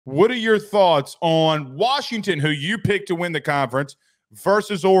What are your thoughts on Washington, who you picked to win the conference,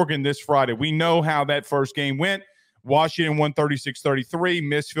 versus Oregon this Friday? We know how that first game went. Washington won 36-33,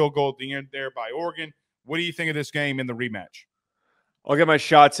 missed field goal at the end there by Oregon. What do you think of this game in the rematch? I'll get my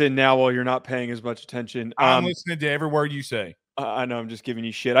shots in now while you're not paying as much attention. I'm listening to every word you say. I know I'm just giving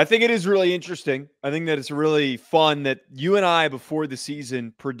you shit. I think it is really interesting. I think that it's really fun that you and I, before the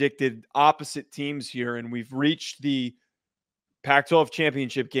season, predicted opposite teams here, and we've reached the Pac-12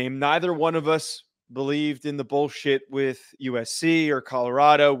 championship game. Neither one of us believed in the bullshit with USC or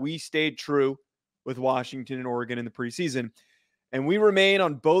Colorado. We stayed true with Washington and Oregon in the preseason, and we remain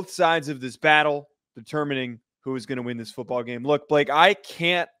on both sides of this battle, determining who is going to win this football game. Look, Blake, I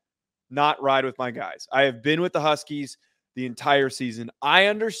can't not ride with my guys. I have been with the Huskies the entire season. I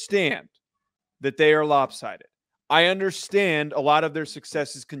understand that they are lopsided. I understand a lot of their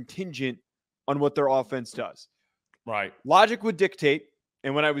success is contingent on what their offense does. Right. Logic would dictate,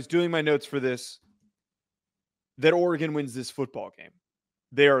 and when I was doing my notes for this, that Oregon wins this football game.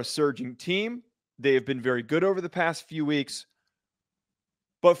 They are a surging team. They have been very good over the past few weeks.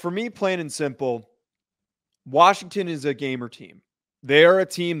 But for me, plain and simple, Washington is a gamer team. They are a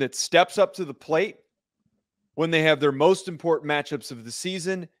team that steps up to the plate when they have their most important matchups of the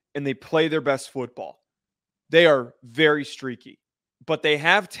season and they play their best football. They are very streaky, but they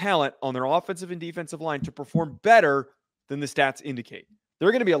have talent on their offensive and defensive line to perform better than the stats indicate. There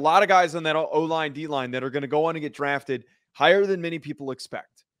are going to be a lot of guys on that O-line, D-line that are going to go on and get drafted higher than many people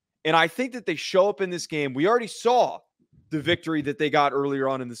expect. And I think that they show up in this game. We already saw the victory that they got earlier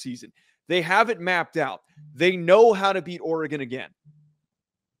on in the season. They have it mapped out. They know how to beat Oregon again.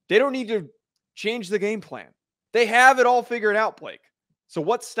 They don't need to change the game plan. They have it all figured out, Blake. So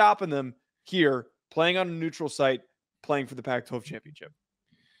what's stopping them here, playing on a neutral site, playing for the Pac-12 championship?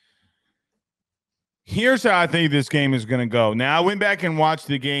 Here's how I think this game is going to go. Now, I went back and watched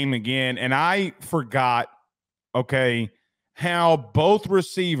the game again, and I forgot, how both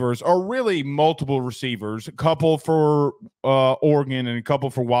receivers, or really multiple receivers, a couple for Oregon and a couple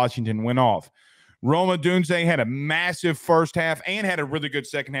for Washington, went off. Roma Dunze had a massive first half and had a really good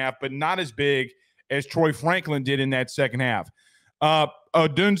second half, but not as big as Troy Franklin did in that second half.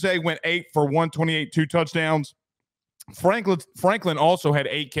 Dunze went 8 for 128, 2 touchdowns. Franklin also had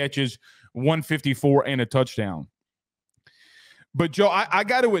 8 catches, 154, and a touchdown. But, Joe, I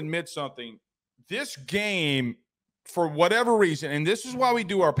got to admit something. This game, for whatever reason, and this is why we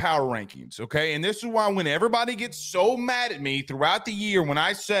do our power rankings, okay? And this is why when everybody gets so mad at me throughout the year when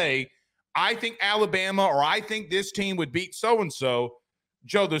I say I think Alabama or I think this team would beat so-and-so,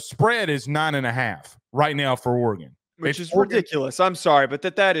 Joe, the spread is 9.5 right now for Oregon. Which is ridiculous. I'm sorry, but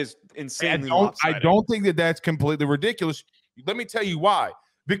that is insanely lopsided. I don't think that that's completely ridiculous. Let me tell you why.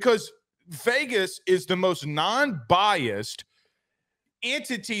 Because Vegas is the most non-biased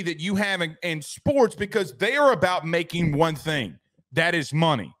entity that you have in sports, because they are about making one thing. That is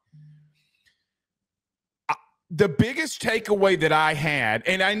money. The biggest takeaway that I had,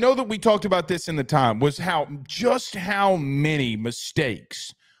 and I know that we talked about this in the time, was how many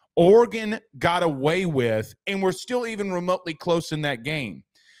mistakes Oregon got away with, and we're still even remotely close in that game.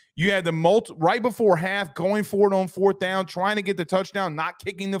 You had the right before half going for it on 4th down, trying to get the touchdown, not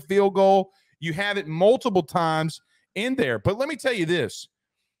kicking the field goal. You have it multiple times in there. But let me tell you this.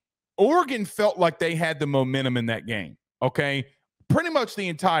 Oregon felt like they had the momentum in that game, okay? Pretty much the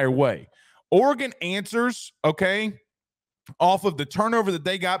entire way. Oregon answers, off of the turnover that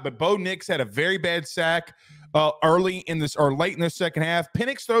they got, but Bo Nix had a very bad sack early in this, or late in the second half.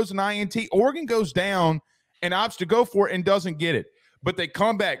 Penix throws an INT. Oregon goes down and opts to go for it and doesn't get it. But they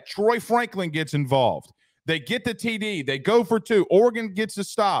come back. Troy Franklin gets involved. They get the TD. They go for 2. Oregon gets a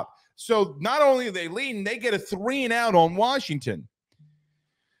stop. So not only are they leading, they get a 3-and-out on Washington.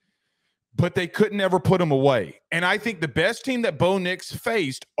 But they couldn't ever put them away. And I think the best team that Bo Nix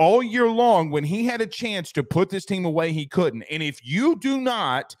faced all year long, when he had a chance to put this team away, he couldn't. And if you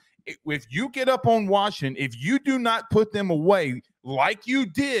get up on Washington, if you do not put them away like you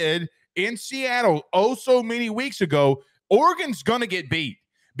did in Seattle so many weeks ago, Oregon's going to get beat,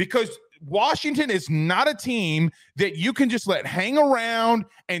 because Washington is not a team that you can just let hang around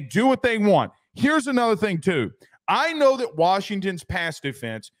and do what they want. Here's another thing, too. I know that Washington's pass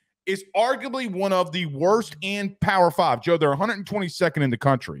defense is arguably one of the worst in Power 5. Joe, they're 122nd in the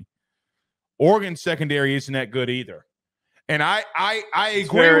country. Oregon's secondary isn't that good either. And I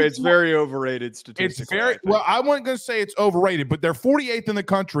agree. It's very overrated statistically. I wasn't going to say it's overrated, but they're 48th in the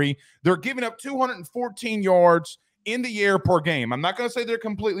country. They're giving up 214 yards in the air per game. I'm not going to say they're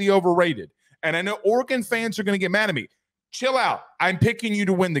completely overrated. And I know Oregon fans are going to get mad at me. Chill out. I'm picking you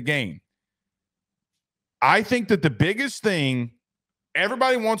to win the game. I think that the biggest thing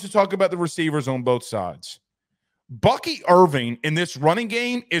everybody wants to talk about the receivers on both sides. Bucky Irving in this running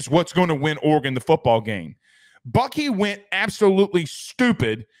game is what's going to win Oregon the football game. Bucky went absolutely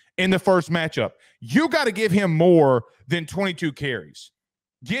stupid in the first matchup. You got to give him more than 22 carries.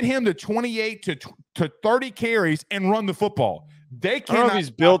 Get him to 28 to 30 carries and run the football. They cannot. I don't know if he's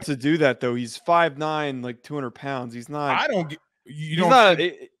built to do that, though. He's 5'9", like 200 pounds. He's not. I don't get.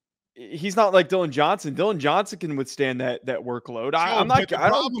 He's not like Dylan Johnson. Dylan Johnson can withstand that workload. I don't think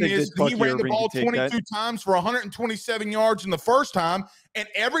that Bucky he ran the Irving ball can take 22 that. times for 127 yards in the first time, and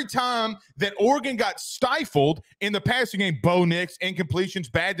every time that Oregon got stifled in the passing game, Bo Nix,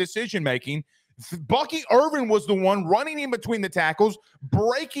 incompletions, bad decision making. Bucky Irving was the one running in between the tackles,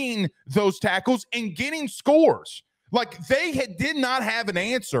 breaking those tackles, and getting scores. Like did not have an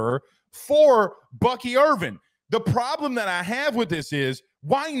answer for Bucky Irving. The problem that I have with this is,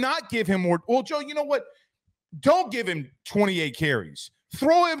 why not give him more? Well, Joe, you know what? Don't give him 28 carries.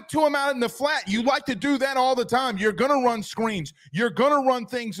 Throw him to him out in the flat. You like to do that all the time. You're going to run screens. You're going to run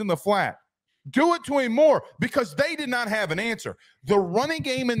things in the flat. Do it to him more, because they did not have an answer. The running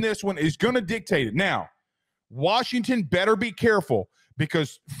game in this one is going to dictate it. Now, Washington better be careful,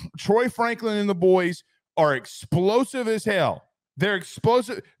 because Troy Franklin and the boys are explosive as hell. They're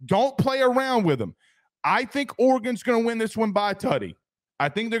explosive. Don't play around with them. I think Oregon's going to win this one by a tutty. I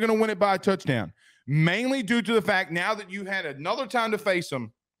think they're going to win it by a touchdown, mainly due to the fact now that you had another time to face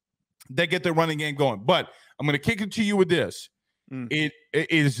them, they get their running game going. But I'm going to kick it to you with this. It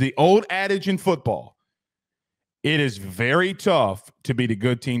is the old adage in football. It is very tough to beat a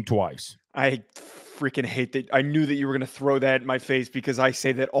good team twice. I freaking hate that. I knew that you were going to throw that in my face, because I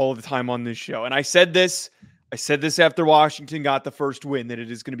say that all the time on this show. And I said this after Washington got the first win, that it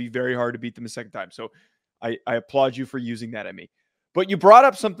is going to be very hard to beat them a second time. So I applaud you for using that at me. But you brought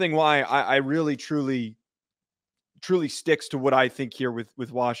up something why I really, truly sticks to what I think here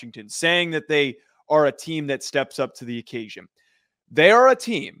with Washington, saying that they are a team that steps up to the occasion. They are a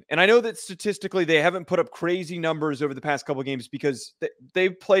team, and I know that statistically they haven't put up crazy numbers over the past couple of games, because they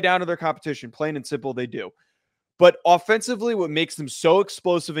play down to their competition, plain and simple, they do. But offensively, what makes them so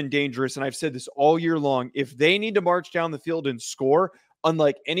explosive and dangerous, and I've said this all year long, if they need to march down the field and score,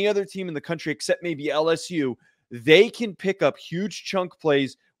 unlike any other team in the country except maybe LSU, they can pick up huge chunk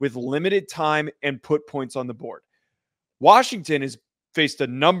plays with limited time and put points on the board. Washington has faced a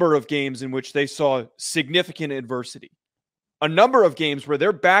number of games in which they saw significant adversity. A number of games where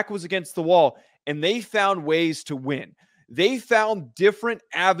their back was against the wall and they found ways to win. They found different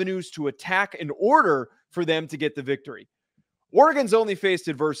avenues to attack in order for them to get the victory. Oregon's only faced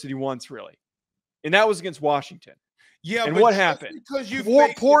adversity once, really, and that was against Washington. Yeah, and but what happened?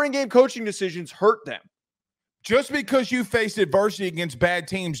 Poor in-game coaching decisions hurt them. Just because you faced adversity against bad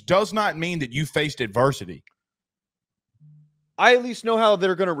teams does not mean that you faced adversity. I at least know how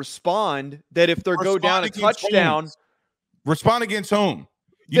they're going to respond, that if they go down a touchdown. Respond against whom?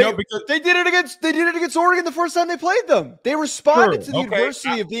 Because they did it against Oregon the first time they played them. They responded to the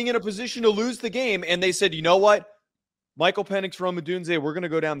adversity of being in a position to lose the game, and they said, you know what? Michael Penix, Rome Odunze, we're going to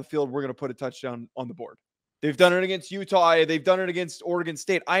go down the field. We're going to put a touchdown on the board. They've done it against Utah. They've done it against Oregon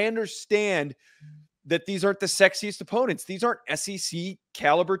State. I understand that these aren't the sexiest opponents. These aren't SEC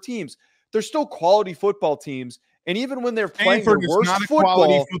caliber teams. They're still quality football teams, and even when they're playing their worst not a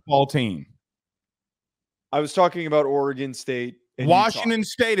quality football team. I was talking about Oregon State. Washington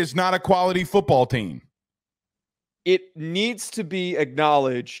State is not a quality football team. It needs to be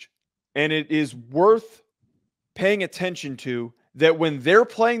acknowledged, and it is worth paying attention to, that when they're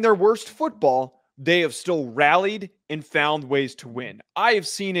playing their worst football, they have still rallied and found ways to win. I have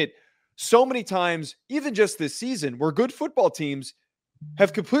seen it so many times, even just this season, where good football teams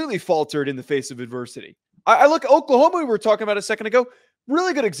have completely faltered in the face of adversity. I look at Oklahoma, we were talking about a second ago,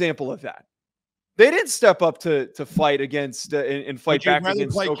 really good example of that. They didn't step up to fight against and fight back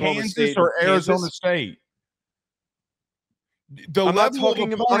against Oklahoma Kansas State or Arizona State. I'm not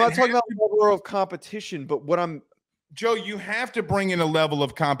talking about the level of competition, but Joe, you have to bring in a level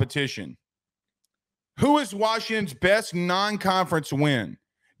of competition. Who is Washington's best non-conference win?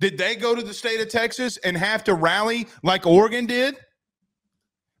 Did they go to the state of Texas and have to rally like Oregon did?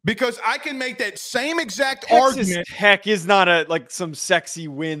 Because I can make that same exact argument. Tech is not some sexy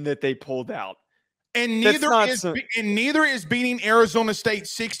win that they pulled out. And neither is beating Arizona State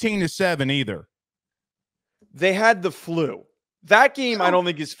 16-7 either. They had the flu. That game, I don't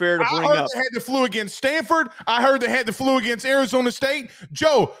think is fair to bring up. They had the flu against Stanford. I heard they had the flu against Arizona State.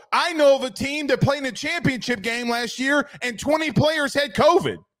 Joe, I know of a team that played in a championship game last year, and 20 players had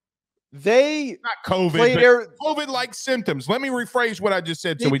COVID. Not COVID, COVID-like symptoms. Let me rephrase what I just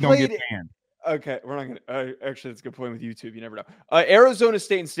said so we don't get banned. Okay, we're not going to. Actually, that's a good point with YouTube. You never know. Arizona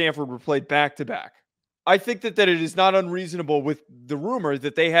State and Stanford were played back to back. I think that it is not unreasonable with the rumor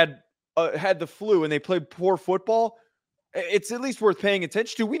that they had the flu and they played poor football. It's at least worth paying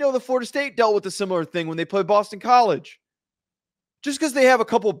attention to. We know that Florida State dealt with a similar thing when they played Boston College. Just because they have a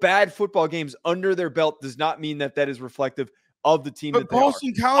couple bad football games under their belt does not mean that is reflective of the team that they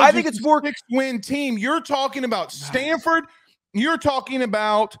Boston are. College I think it's more 6-win team. You're talking about Stanford. You're talking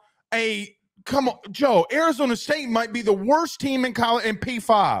about come on, Joe. Arizona State might be the worst team in college in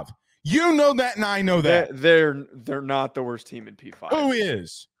P5. You know that, and I know that. They're not the worst team in P5. Who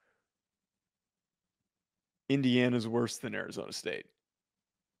is? Indiana's worse than Arizona State.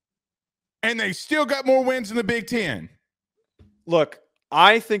 And they still got more wins in the Big Ten. Look,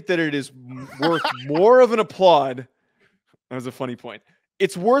 I think that it is worth more of an applaud. That was a funny point.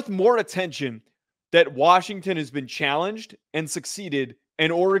 It's worth more attention that Washington has been challenged and succeeded,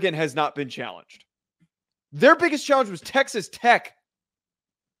 and Oregon has not been challenged. Their biggest challenge was Texas Tech,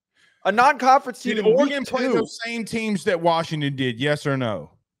 a non-conference team. Did Oregon play those same teams that Washington did? Yes or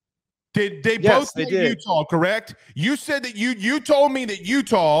no? Did they both play Utah, correct? You said that you told me that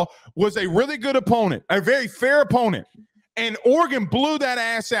Utah was a really good opponent, a very fair opponent. And Oregon blew that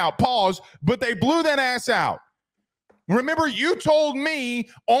ass out. Pause, but they blew that ass out. Remember, you told me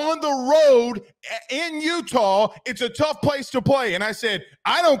on the road in Utah, it's a tough place to play. And I said,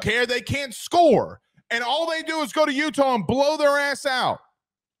 I don't care. They can't score. And all they do is go to Utah and blow their ass out.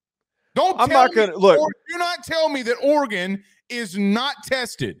 Do not tell me that Oregon is not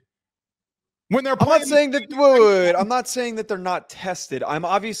tested. When they're playing, I'm not saying that they're not tested. I'm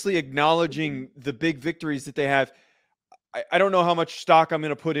obviously acknowledging the big victories that they have. I don't know how much stock I'm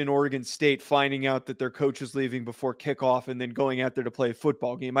going to put in Oregon State, finding out that their coach is leaving before kickoff and then going out there to play a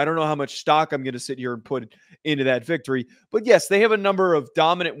football game. I don't know how much stock I'm going to sit here and put into that victory. But yes, they have a number of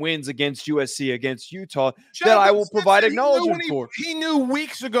dominant wins against USC, against Utah that I will provide acknowledgement for. He knew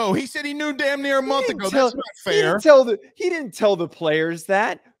weeks ago. He said he knew damn near a month ago. That's not fair. He didn't tell the players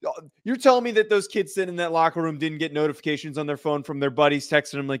that. You're telling me that those kids sitting in that locker room didn't get notifications on their phone from their buddies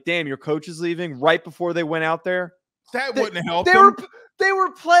texting them like, damn, your coach is leaving right before they went out there? That wouldn't help them. They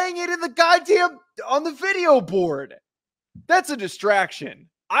were playing it in the goddamn on the video board. That's a distraction.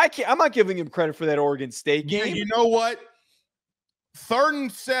 I'm not giving him credit for that Oregon State game. Yeah, you know what? 3rd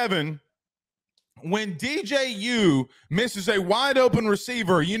and 7, when DJU misses a wide open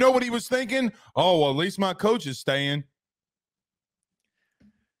receiver, you know what he was thinking? Oh, well, at least my coach is staying.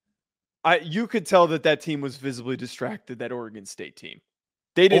 You could tell that team was visibly distracted, that Oregon State team.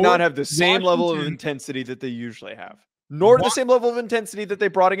 They did not have the same level of intensity that they usually have, nor the same level of intensity that they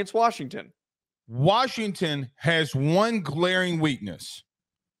brought against Washington. Washington has one glaring weakness,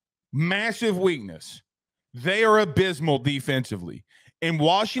 massive weakness. They are abysmal defensively. And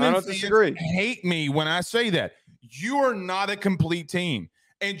Washington fans hate me when I say that. You are not a complete team.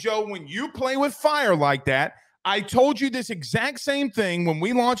 And, Joe, when you play with fire like that, I told you this exact same thing when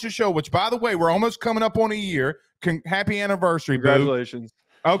we launched the show, which, by the way, we're almost coming up on a year. Happy anniversary, congratulations. Boo.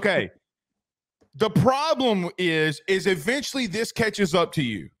 Okay. The problem is eventually this catches up to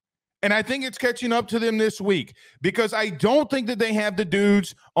you. And I think it's catching up to them this week because I don't think that they have the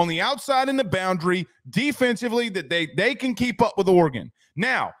dudes on the outside in the boundary defensively that they can keep up with Oregon.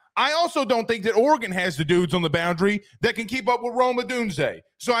 Now, I also don't think that Oregon has the dudes on the boundary that can keep up with Rome Odunze.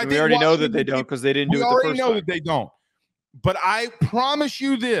 So I think we already know that they don't because they didn't do it the first time. We already know that they don't. But I promise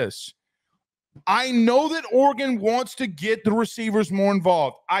you this. I know that Oregon wants to get the receivers more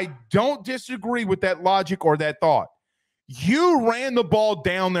involved. I don't disagree with that logic or that thought. You ran the ball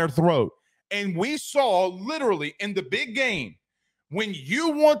down their throat. And we saw literally in the big game, when you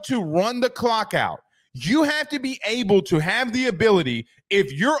want to run the clock out, you have to be able to have the ability,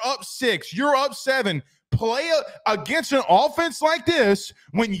 if you're up 6, you're up 7, play against an offense like this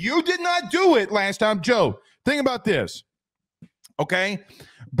when you did not do it last time. Joe, think about this, okay?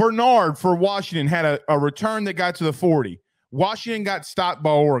 Bernard for Washington had a return that got to the 40. Washington got stopped by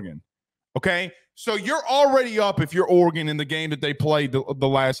Oregon, okay? So you're already up if you're Oregon in the game that they played the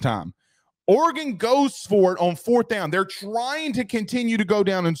last time. Oregon goes for it on 4th down. They're trying to continue to go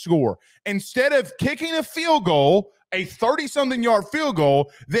down and score. Instead of kicking a field goal, a 30-something yard field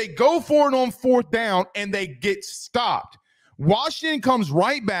goal, they go for it on 4th down, and they get stopped. Washington comes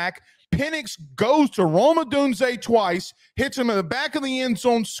right back. Penix goes to Rome Odunze twice, hits him in the back of the end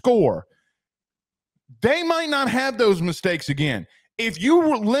zone, score. They might not have those mistakes again. If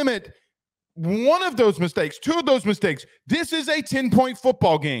you limit one of those mistakes, 2 of those mistakes, this is a 10-point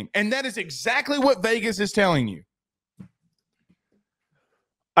football game, and that is exactly what Vegas is telling you.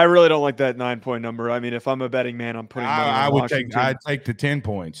 I really don't like that 9-point number. I mean, if I'm a betting man, I'm putting money on Washington. I'd take the 10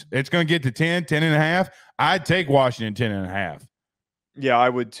 points. It's going to get to 10 and a half. I'd take Washington 10 and a half. Yeah, I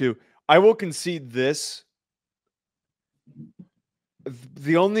would too. I will concede this.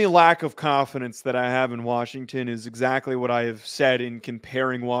 The only lack of confidence that I have in Washington is exactly what I have said in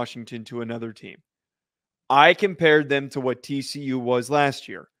comparing Washington to another team. I compared them to what TCU was last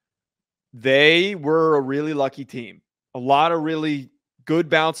year. They were a really lucky team. A lot of really good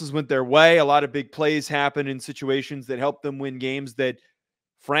bounces went their way. A lot of big plays happened in situations that helped them win games that,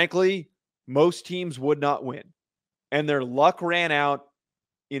 frankly, most teams would not win. And their luck ran out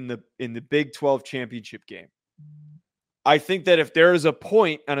in the Big 12 championship game. I think that if there is a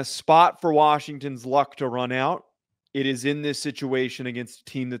point and a spot for Washington's luck to run out, it is in this situation against a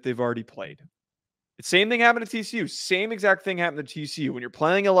team that they've already played. The same thing happened to TCU. Same exact thing happened to TCU. When you're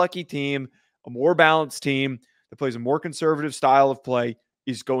playing a lucky team, a more balanced team that plays a more conservative style of play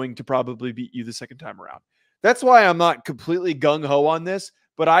is going to probably beat you the second time around. That's why I'm not completely gung-ho on this,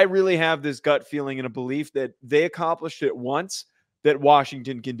 but I really have this gut feeling and a belief that they accomplished it once, that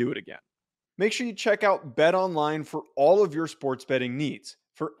Washington can do it again. Make sure you check out BetOnline for all of your sports betting needs.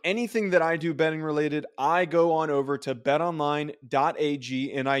 For anything that I do betting related, I go on over to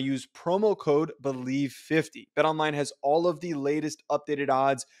betonline.ag and I use promo code BELIEVE50. BetOnline has all of the latest updated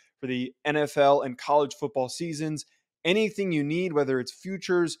odds for the NFL and college football seasons. Anything you need, whether it's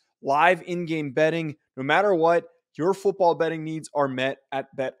futures, live in-game betting, no matter what, your football betting needs are met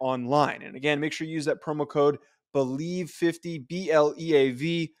at BetOnline. And again, make sure you use that promo code BELIEVE50,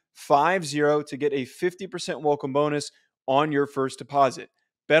 BLEAV 50 to get a 50% welcome bonus on your first deposit.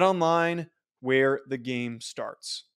 Bet online, where the game starts.